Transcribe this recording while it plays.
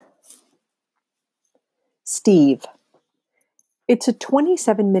Steve. It's a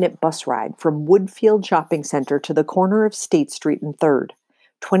 27-minute bus ride from Woodfield Shopping Center to the corner of State Street and 3rd.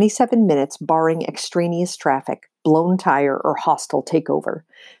 27 minutes barring extraneous traffic, blown tire, or hostile takeover.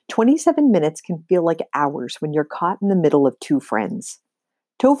 27 minutes can feel like hours when you're caught in the middle of two friends.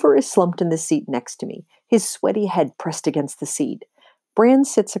 Topher is slumped in the seat next to me, his sweaty head pressed against the seat. Brand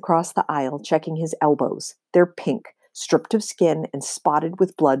sits across the aisle checking his elbows. They're pink, stripped of skin, and spotted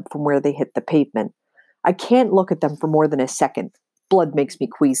with blood from where they hit the pavement. I can't look at them for more than a second. Blood makes me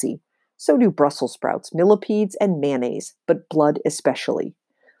queasy. So do Brussels sprouts, millipedes, and mayonnaise, but blood especially.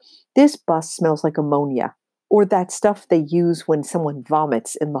 This bus smells like ammonia, or that stuff they use when someone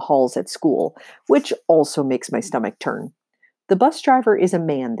vomits in the halls at school, which also makes my stomach turn. The bus driver is a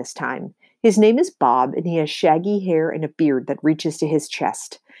man this time. His name is Bob, and he has shaggy hair and a beard that reaches to his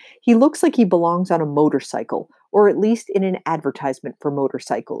chest. He looks like he belongs on a motorcycle, or at least in an advertisement for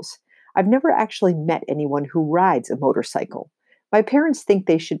motorcycles. I've never actually met anyone who rides a motorcycle. My parents think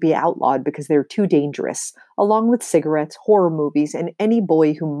they should be outlawed because they're too dangerous, along with cigarettes, horror movies, and any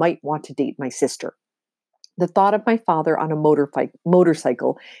boy who might want to date my sister. The thought of my father on a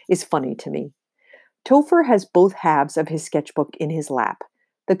motorcycle is funny to me. Topher has both halves of his sketchbook in his lap,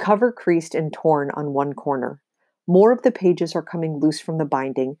 the cover creased and torn on one corner. More of the pages are coming loose from the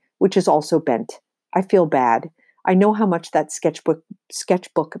binding, which is also bent. I feel bad. I know how much that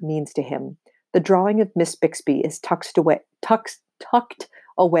sketchbook means to him. The drawing of Miss Bixby is tucked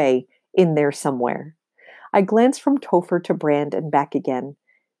away in there somewhere. I glance from Topher to Brand and back again.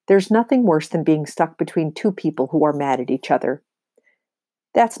 There's nothing worse than being stuck between two people who are mad at each other.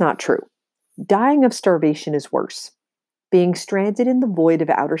 That's not true. Dying of starvation is worse. Being stranded in the void of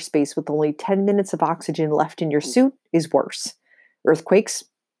outer space with only 10 minutes of oxygen left in your suit is worse. Earthquakes,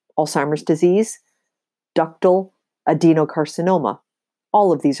 Alzheimer's disease, ductal adenocarcinoma.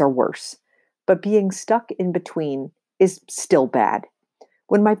 All of these are worse. But being stuck in between is still bad.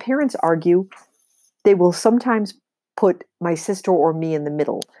 When my parents argue, they will sometimes put my sister or me in the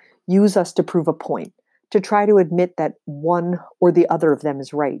middle, use us to prove a point, to try to admit that one or the other of them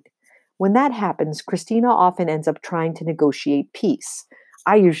is right. When that happens, Christina often ends up trying to negotiate peace.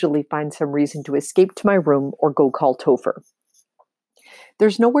 I usually find some reason to escape to my room or go call Topher.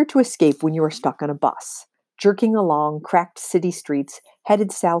 There's nowhere to escape when you are stuck on a bus, jerking along cracked city streets,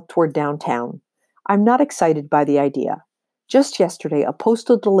 headed south toward downtown. I'm not excited by the idea. Just yesterday, a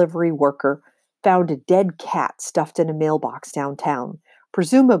postal delivery worker found a dead cat stuffed in a mailbox downtown,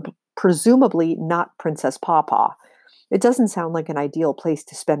 presumably not Princess Pawpaw. It doesn't sound like an ideal place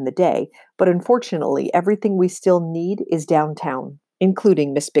to spend the day, but unfortunately, everything we still need is downtown,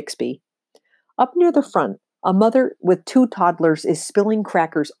 including Miss Bixby. Up near the front, a mother with two toddlers is spilling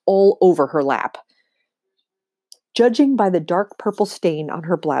crackers all over her lap. Judging by the dark purple stain on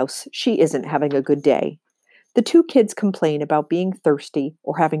her blouse, she isn't having a good day. The two kids complain about being thirsty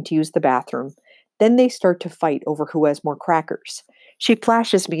or having to use the bathroom. Then they start to fight over who has more crackers. She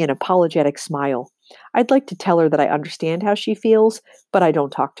flashes me an apologetic smile. I'd like to tell her that I understand how she feels, but I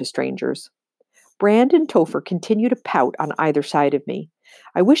don't talk to strangers. Brand and Topher continue to pout on either side of me.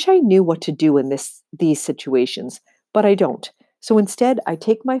 I wish I knew what to do in these situations, but I don't. So instead, I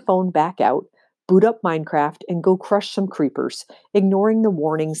take my phone back out, boot up Minecraft, and go crush some creepers, ignoring the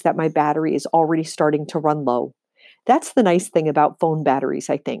warnings that my battery is already starting to run low. That's the nice thing about phone batteries,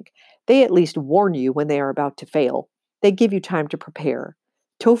 I think. They at least warn you when they are about to fail. They give you time to prepare.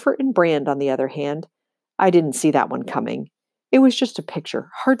 Topher and Brand, on the other hand, I didn't see that one coming. It was just a picture,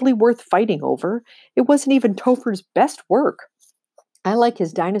 hardly worth fighting over. It wasn't even Topher's best work. I like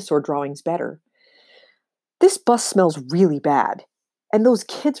his dinosaur drawings better. This bus smells really bad, and those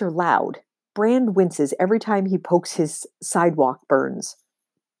kids are loud. Brand winces every time he pokes his sidewalk burns.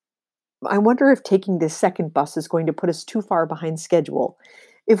 I wonder if taking this second bus is going to put us too far behind schedule,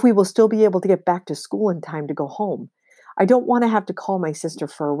 if we will still be able to get back to school in time to go home. I don't want to have to call my sister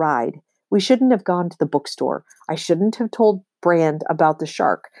for a ride. We shouldn't have gone to the bookstore. I shouldn't have told Brand about the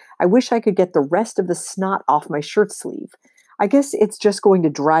shark. I wish I could get the rest of the snot off my shirt sleeve. I guess it's just going to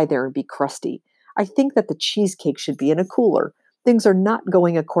dry there and be crusty. I think that the cheesecake should be in a cooler. Things are not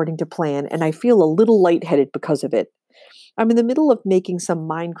going according to plan, and I feel a little lightheaded because of it. I'm in the middle of making some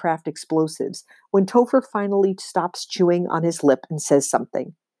Minecraft explosives when Topher finally stops chewing on his lip and says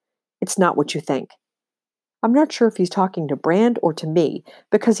something. It's not what you think. I'm not sure if he's talking to Brand or to me,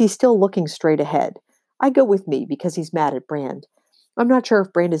 because he's still looking straight ahead. I go with me because he's mad at Brand. I'm not sure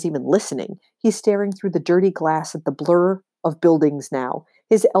if Brand is even listening. He's staring through the dirty glass at the blur of buildings now,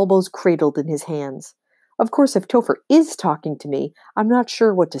 his elbows cradled in his hands. Of course, if Topher is talking to me, I'm not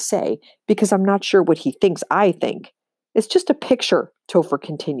sure what to say, because I'm not sure what he thinks I think. It's just a picture, Topher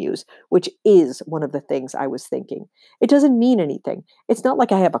continues, which is one of the things I was thinking. It doesn't mean anything. It's not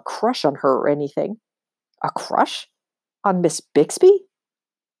like I have a crush on her or anything. A crush? On Miss Bixby?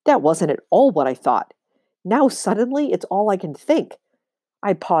 That wasn't at all what I thought. Now suddenly it's all I can think.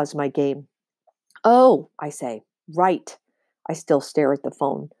 I pause my game. Oh, I say, right. I still stare at the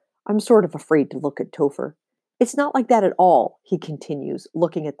phone. I'm sort of afraid to look at Topher. It's not like that at all, he continues,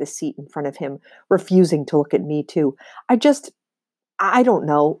 looking at the seat in front of him, refusing to look at me too. I don't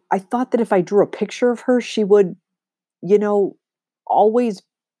know. I thought that if I drew a picture of her, she would, you know, always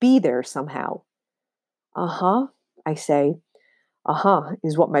be there somehow. Uh-huh, I say. Uh-huh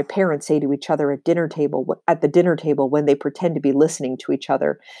is what my parents say to each other at the dinner table when they pretend to be listening to each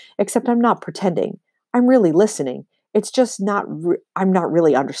other. Except I'm not pretending. I'm really listening. It's just I'm not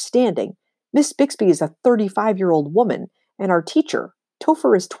really understanding. Miss Bixby is a 35-year-old woman, and our teacher,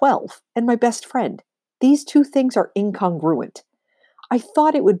 Topher, is 12, and my best friend. These two things are incongruent. I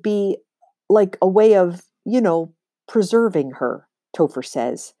thought it would be like a way of, preserving her, Topher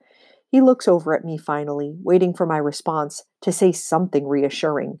says. He looks over at me finally, waiting for my response to say something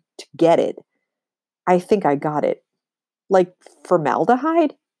reassuring, to get it. I think I got it. Like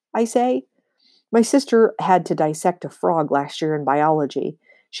formaldehyde? I say. My sister had to dissect a frog last year in biology.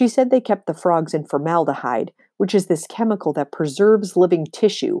 She said they kept the frogs in formaldehyde, which is this chemical that preserves living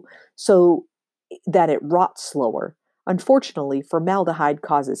tissue so that it rots slower. Unfortunately, formaldehyde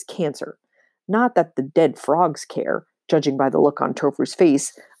causes cancer. Not that the dead frogs care. Judging by the look on Topher's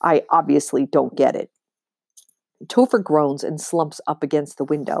face, I obviously don't get it. Topher groans and slumps up against the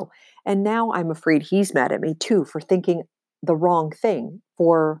window, and now I'm afraid he's mad at me too for thinking the wrong thing,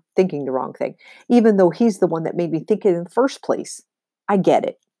 even though he's the one that made me think it in the first place. I get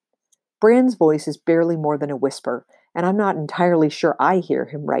it. Brand's voice is barely more than a whisper, and I'm not entirely sure I hear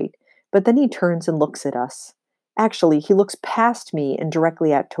him right, but then he turns and looks at us. Actually, he looks past me and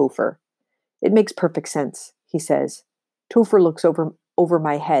directly at Topher. It makes perfect sense, he says. Topher looks over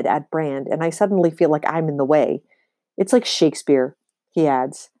my head at Brand, and I suddenly feel like I'm in the way. It's like Shakespeare, he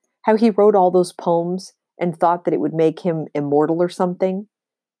adds. How he wrote all those poems and thought that it would make him immortal or something.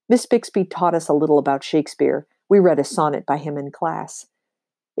 Miss Bixby taught us a little about Shakespeare. We read a sonnet by him in class.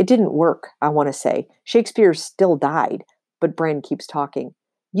 It didn't work, I want to say. Shakespeare still died, but Brand keeps talking.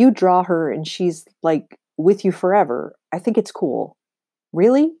 You draw her and she's, like, with you forever. I think it's cool.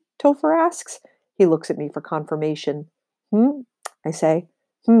 Really? Topher asks. He looks at me for confirmation. I say.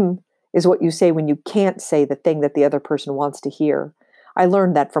 Is what you say when you can't say the thing that the other person wants to hear. I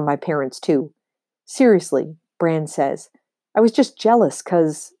learned that from my parents, too. Seriously, Brand says. I was just jealous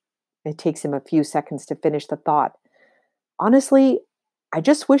because... It takes him a few seconds to finish the thought. Honestly, I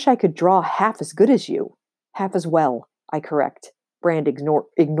just wish I could draw half as good as you. Half as well, I correct. Brand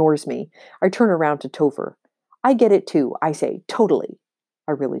ignores me. I turn around to Topher. I get it, too, I say. Totally.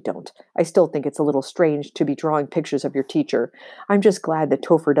 I really don't. I still think it's a little strange to be drawing pictures of your teacher. I'm just glad that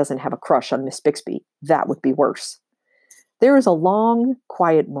Topher doesn't have a crush on Miss Bixby. That would be worse. There is a long,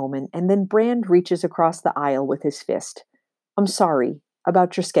 quiet moment, and then Brand reaches across the aisle with his fist. I'm sorry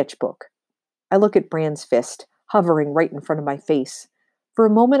about your sketchbook. I look at Brand's fist, hovering right in front of my face. For a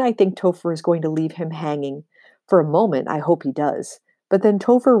moment, I think Topher is going to leave him hanging. For a moment, I hope he does. But then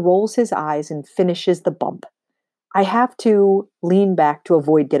Topher rolls his eyes and finishes the bump. I have to lean back to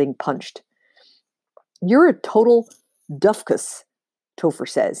avoid getting punched. You're a total dufkus, Topher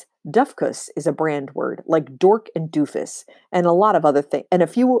says. Dufkus is a Brand word, like dork and doofus, and a lot of other things, and a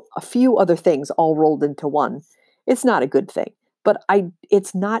few other things all rolled into one. It's not a good thing, but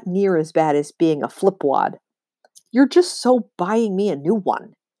it's not near as bad as being a flipwad. You're just so buying me a new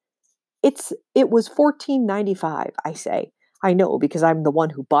one. It was $14.95, I say. I know because I'm the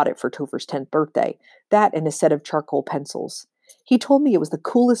one who bought it for Topher's 10th birthday. That and a set of charcoal pencils. He told me it was the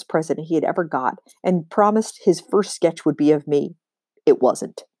coolest present he had ever got and promised his first sketch would be of me. It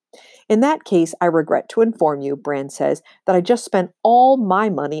wasn't. In that case, I regret to inform you, Brand says, that I just spent all my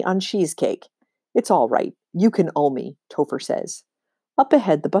money on cheesecake. It's all right. You can owe me, Topher says. Up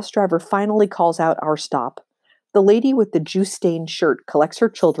ahead, the bus driver finally calls out our stop. The lady with the juice-stained shirt collects her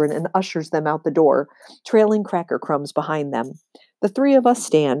children and ushers them out the door, trailing cracker crumbs behind them. The three of us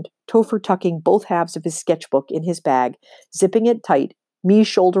stand, Topher tucking both halves of his sketchbook in his bag, zipping it tight, me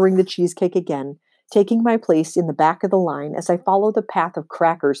shouldering the cheesecake again, taking my place in the back of the line as I follow the path of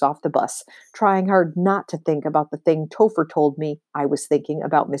crackers off the bus, trying hard not to think about the thing Topher told me I was thinking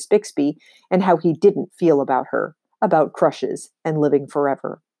about Miss Bixby and how he didn't feel about her, about crushes and living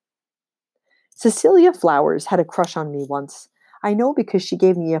forever. Cecilia Flowers had a crush on me once. I know because she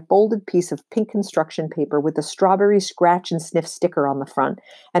gave me a folded piece of pink construction paper with a strawberry scratch and sniff sticker on the front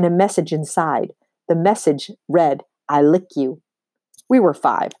and a message inside. The message read, I lick you. We were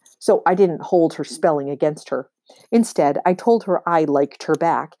 5, so I didn't hold her spelling against her. Instead, I told her I liked her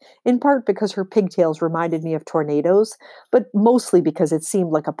back, in part because her pigtails reminded me of tornadoes, but mostly because it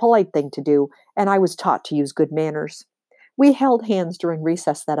seemed like a polite thing to do, and I was taught to use good manners. We held hands during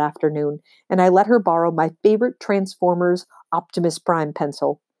recess that afternoon, and I let her borrow my favorite Transformers Optimus Prime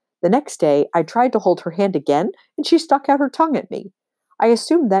pencil. The next day, I tried to hold her hand again, and she stuck out her tongue at me. I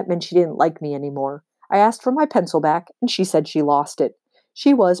assumed that meant she didn't like me anymore. I asked for my pencil back, and she said she lost it.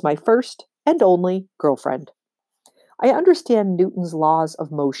 She was my first and only girlfriend. I understand Newton's laws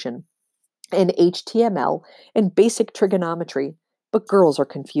of motion and HTML and basic trigonometry, but girls are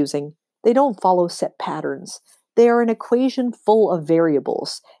confusing. They don't follow set patterns. They are an equation full of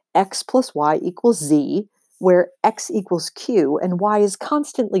variables. X plus y equals z, where x equals q and y is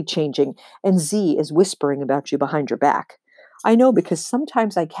constantly changing and z is whispering about you behind your back. I know because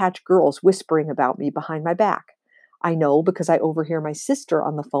sometimes I catch girls whispering about me behind my back. I know because I overhear my sister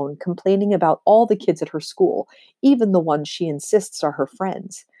on the phone complaining about all the kids at her school, even the ones she insists are her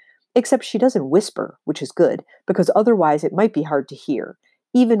friends. Except she doesn't whisper, which is good, because otherwise it might be hard to hear,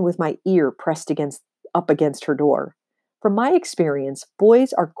 even with my ear pressed up against her door. From my experience,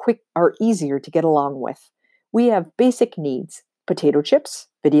 boys are easier to get along with. We have basic needs: potato chips,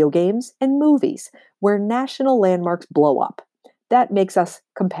 video games, and movies, where national landmarks blow up. That makes us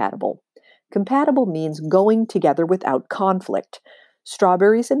compatible. Compatible means going together without conflict.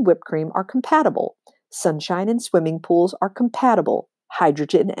 Strawberries and whipped cream are compatible. Sunshine and swimming pools are compatible.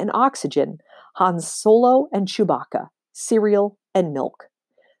 Hydrogen and oxygen. Han Solo and Chewbacca. Cereal and milk.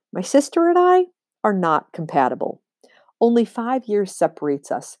 My sister and I are not compatible. Only 5 years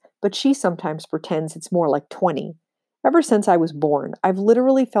separates us, but she sometimes pretends it's more like 20. Ever since I was born, I've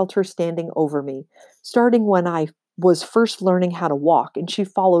literally felt her standing over me, starting when I was first learning how to walk, and she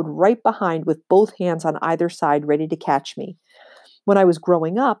followed right behind with both hands on either side ready to catch me. When I was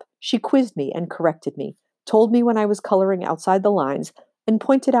growing up, she quizzed me and corrected me, told me when I was coloring outside the lines, and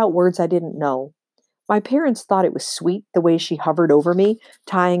pointed out words I didn't know. My parents thought it was sweet the way she hovered over me,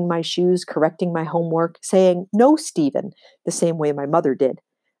 tying my shoes, correcting my homework, saying, "No, Stephen," the same way my mother did.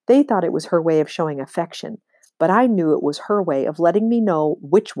 They thought it was her way of showing affection, but I knew it was her way of letting me know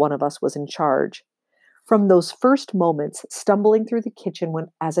which one of us was in charge. From those first moments, stumbling through the kitchen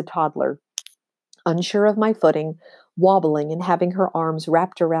as a toddler, unsure of my footing, wobbling and having her arms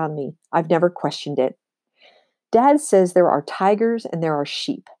wrapped around me, I've never questioned it. Dad says there are tigers and there are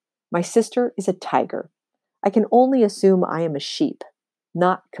sheep. My sister is a tiger. I can only assume I am a sheep,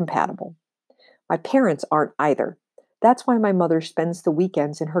 not compatible. My parents aren't either. That's why my mother spends the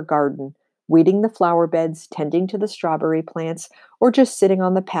weekends in her garden, weeding the flower beds, tending to the strawberry plants, or just sitting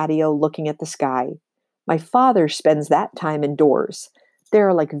on the patio looking at the sky. My father spends that time indoors. They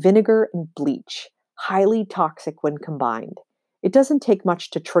are like vinegar and bleach, highly toxic when combined. It doesn't take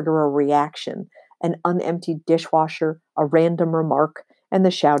much to trigger a reaction: an unemptied dishwasher, a random remark, and the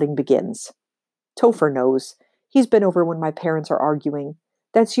shouting begins. Topher knows. He's been over when my parents are arguing.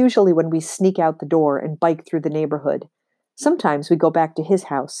 That's usually when we sneak out the door and bike through the neighborhood. Sometimes we go back to his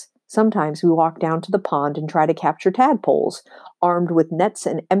house. Sometimes we walk down to the pond and try to capture tadpoles, armed with nets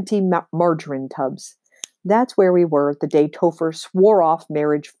and empty margarine tubs. That's where we were the day Topher swore off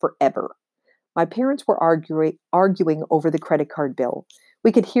marriage forever. My parents were arguing over the credit card bill.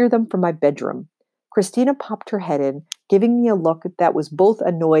 We could hear them from my bedroom. Christina popped her head in, giving me a look that was both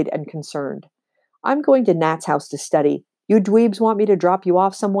annoyed and concerned. "I'm going to Nat's house to study. You dweebs want me to drop you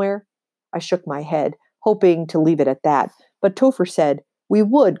off somewhere?" I shook my head, hoping to leave it at that, but Topher said, "We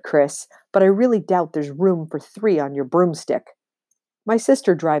would, Chris, but I really doubt there's room for 3 on your broomstick." My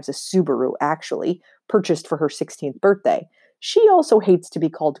sister drives a Subaru, actually, purchased for her 16th birthday. She also hates to be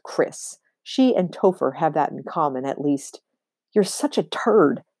called Chris. She and Topher have that in common, at least. "You're such a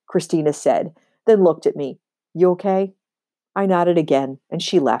turd," Christina said, then looked at me. "You okay?" I nodded again, and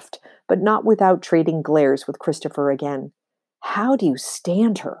she left, but not without trading glares with Christopher again. "How do you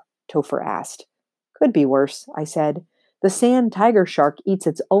stand her?" Topher asked. "Could be worse," I said. "The sand tiger shark eats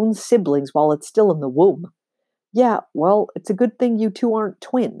its own siblings while it's still in the womb." "Yeah, well, it's a good thing you two aren't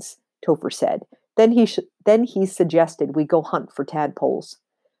twins," Topher said. Then he suggested we go hunt for tadpoles.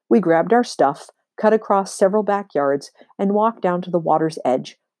 We grabbed our stuff, cut across several backyards, and walked down to the water's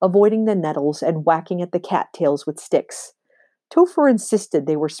edge, avoiding the nettles and whacking at the cattails with sticks. Topher insisted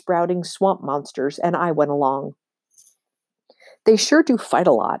they were sprouting swamp monsters, and I went along. "They sure do fight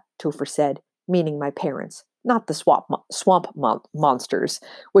a lot," Topher said, meaning my parents, not the monsters,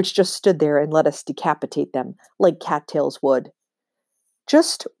 which just stood there and let us decapitate them, like cattails would.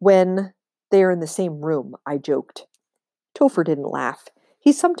 "Just when they are in the same room," I joked. Topher didn't laugh.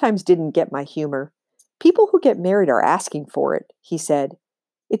 He sometimes didn't get my humor. People who get married are asking for it, he said.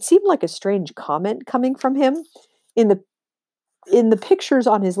 It seemed like a strange comment coming from him. In the in the pictures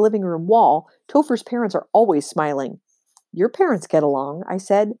on his living room wall, Topher's parents are always smiling. Your parents get along, I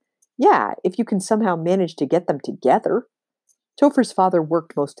said. Yeah, if you can somehow manage to get them together. Topher's father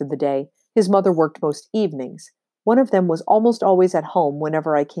worked most of the day. His mother worked most evenings. One of them was almost always at home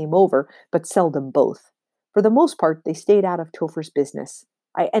whenever I came over, but seldom both. For the most part, they stayed out of Topher's business.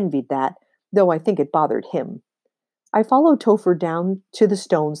 I envied that, though I think it bothered him. I followed Topher down to the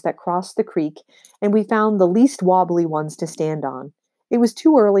stones that crossed the creek, and we found the least wobbly ones to stand on. It was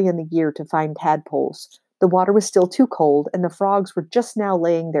too early in the year to find tadpoles. The water was still too cold, and the frogs were just now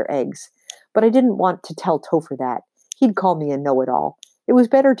laying their eggs. But I didn't want to tell Topher that. He'd call me a know-it-all. It was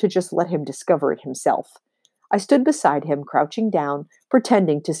better to just let him discover it himself. I stood beside him, crouching down,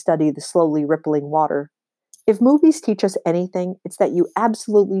 pretending to study the slowly rippling water. If movies teach us anything, it's that you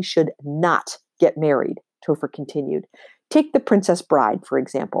absolutely should not get married, Topher continued. Take The Princess Bride, for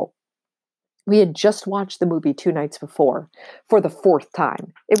example. We had just watched the movie 2 nights before, for the fourth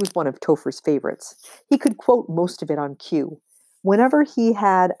time. It was one of Topher's favorites. He could quote most of it on cue. Whenever he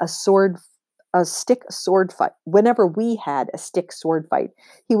had whenever we had a stick sword fight,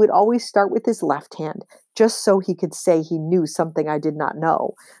 he would always start with his left hand, just so he could say he knew something I did not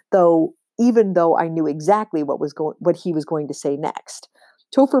know, even though I knew exactly what he was going to say next.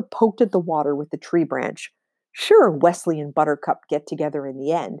 Topher poked at the water with the tree branch. Sure, Wesley and Buttercup get together in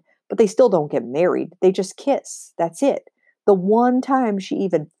the end, but they still don't get married. They just kiss. That's it. The one time she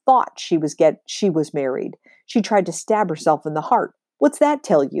even thought she was married, she tried to stab herself in the heart. What's that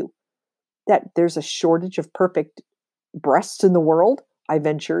tell you? That there's a shortage of perfect breasts in the world? I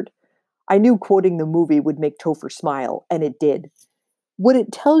ventured. I knew quoting the movie would make Topher smile, and it did. What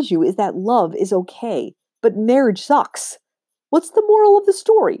it tells you is that love is okay, but marriage sucks. What's the moral of the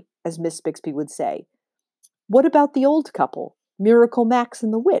story, as Miss Bixby would say? What about the old couple, Miracle Max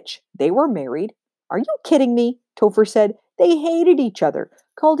and the witch? They were married. Are you kidding me? Topher said. They hated each other,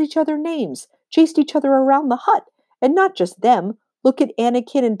 called each other names, chased each other around the hut. And not just them. Look at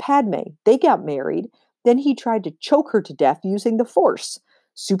Anakin and Padme. They got married. Then he tried to choke her to death using the Force.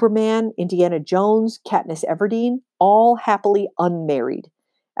 Superman, Indiana Jones, Katniss Everdeen, all happily unmarried.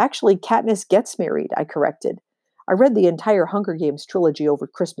 Actually, Katniss gets married, I corrected. I read the entire Hunger Games trilogy over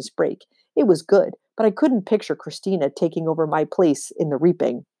Christmas break. It was good, but I couldn't picture Christina taking over my place in the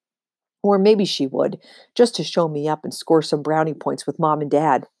reaping. Or maybe she would, just to show me up and score some brownie points with Mom and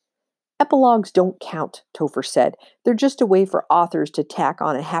Dad. Epilogues don't count, Topher said. They're just a way for authors to tack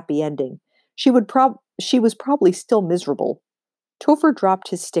on a happy ending. She was probably still miserable. Topher dropped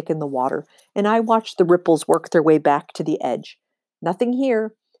his stick in the water, and I watched the ripples work their way back to the edge. Nothing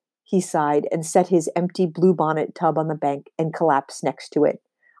here. He sighed and set his empty bluebonnet tub on the bank and collapsed next to it.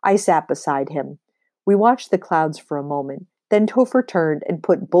 I sat beside him. We watched the clouds for a moment. Then Topher turned and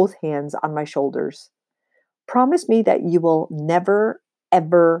put both hands on my shoulders. Promise me that you will never,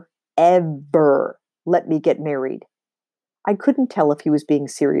 ever, ever let me get married. I couldn't tell if he was being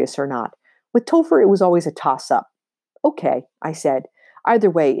serious or not. With Topher, it was always a toss-up. Okay, I said. Either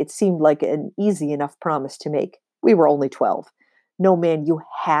way, it seemed like an easy enough promise to make. We were only 12. No, man, you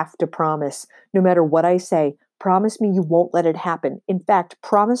have to promise. No matter what I say, promise me you won't let it happen. In fact,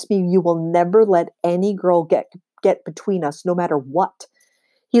 promise me you will never let any girl get between us, no matter what.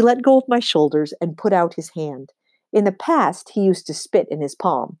 He let go of my shoulders and put out his hand. In the past, he used to spit in his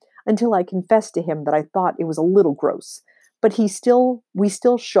palm, until I confessed to him that I thought it was a little gross. But we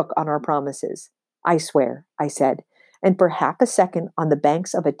still shook on our promises. I swear, I said. And for half a second, on the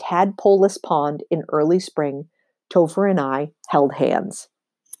banks of a tadpoleless pond in early spring, Topher and I held hands.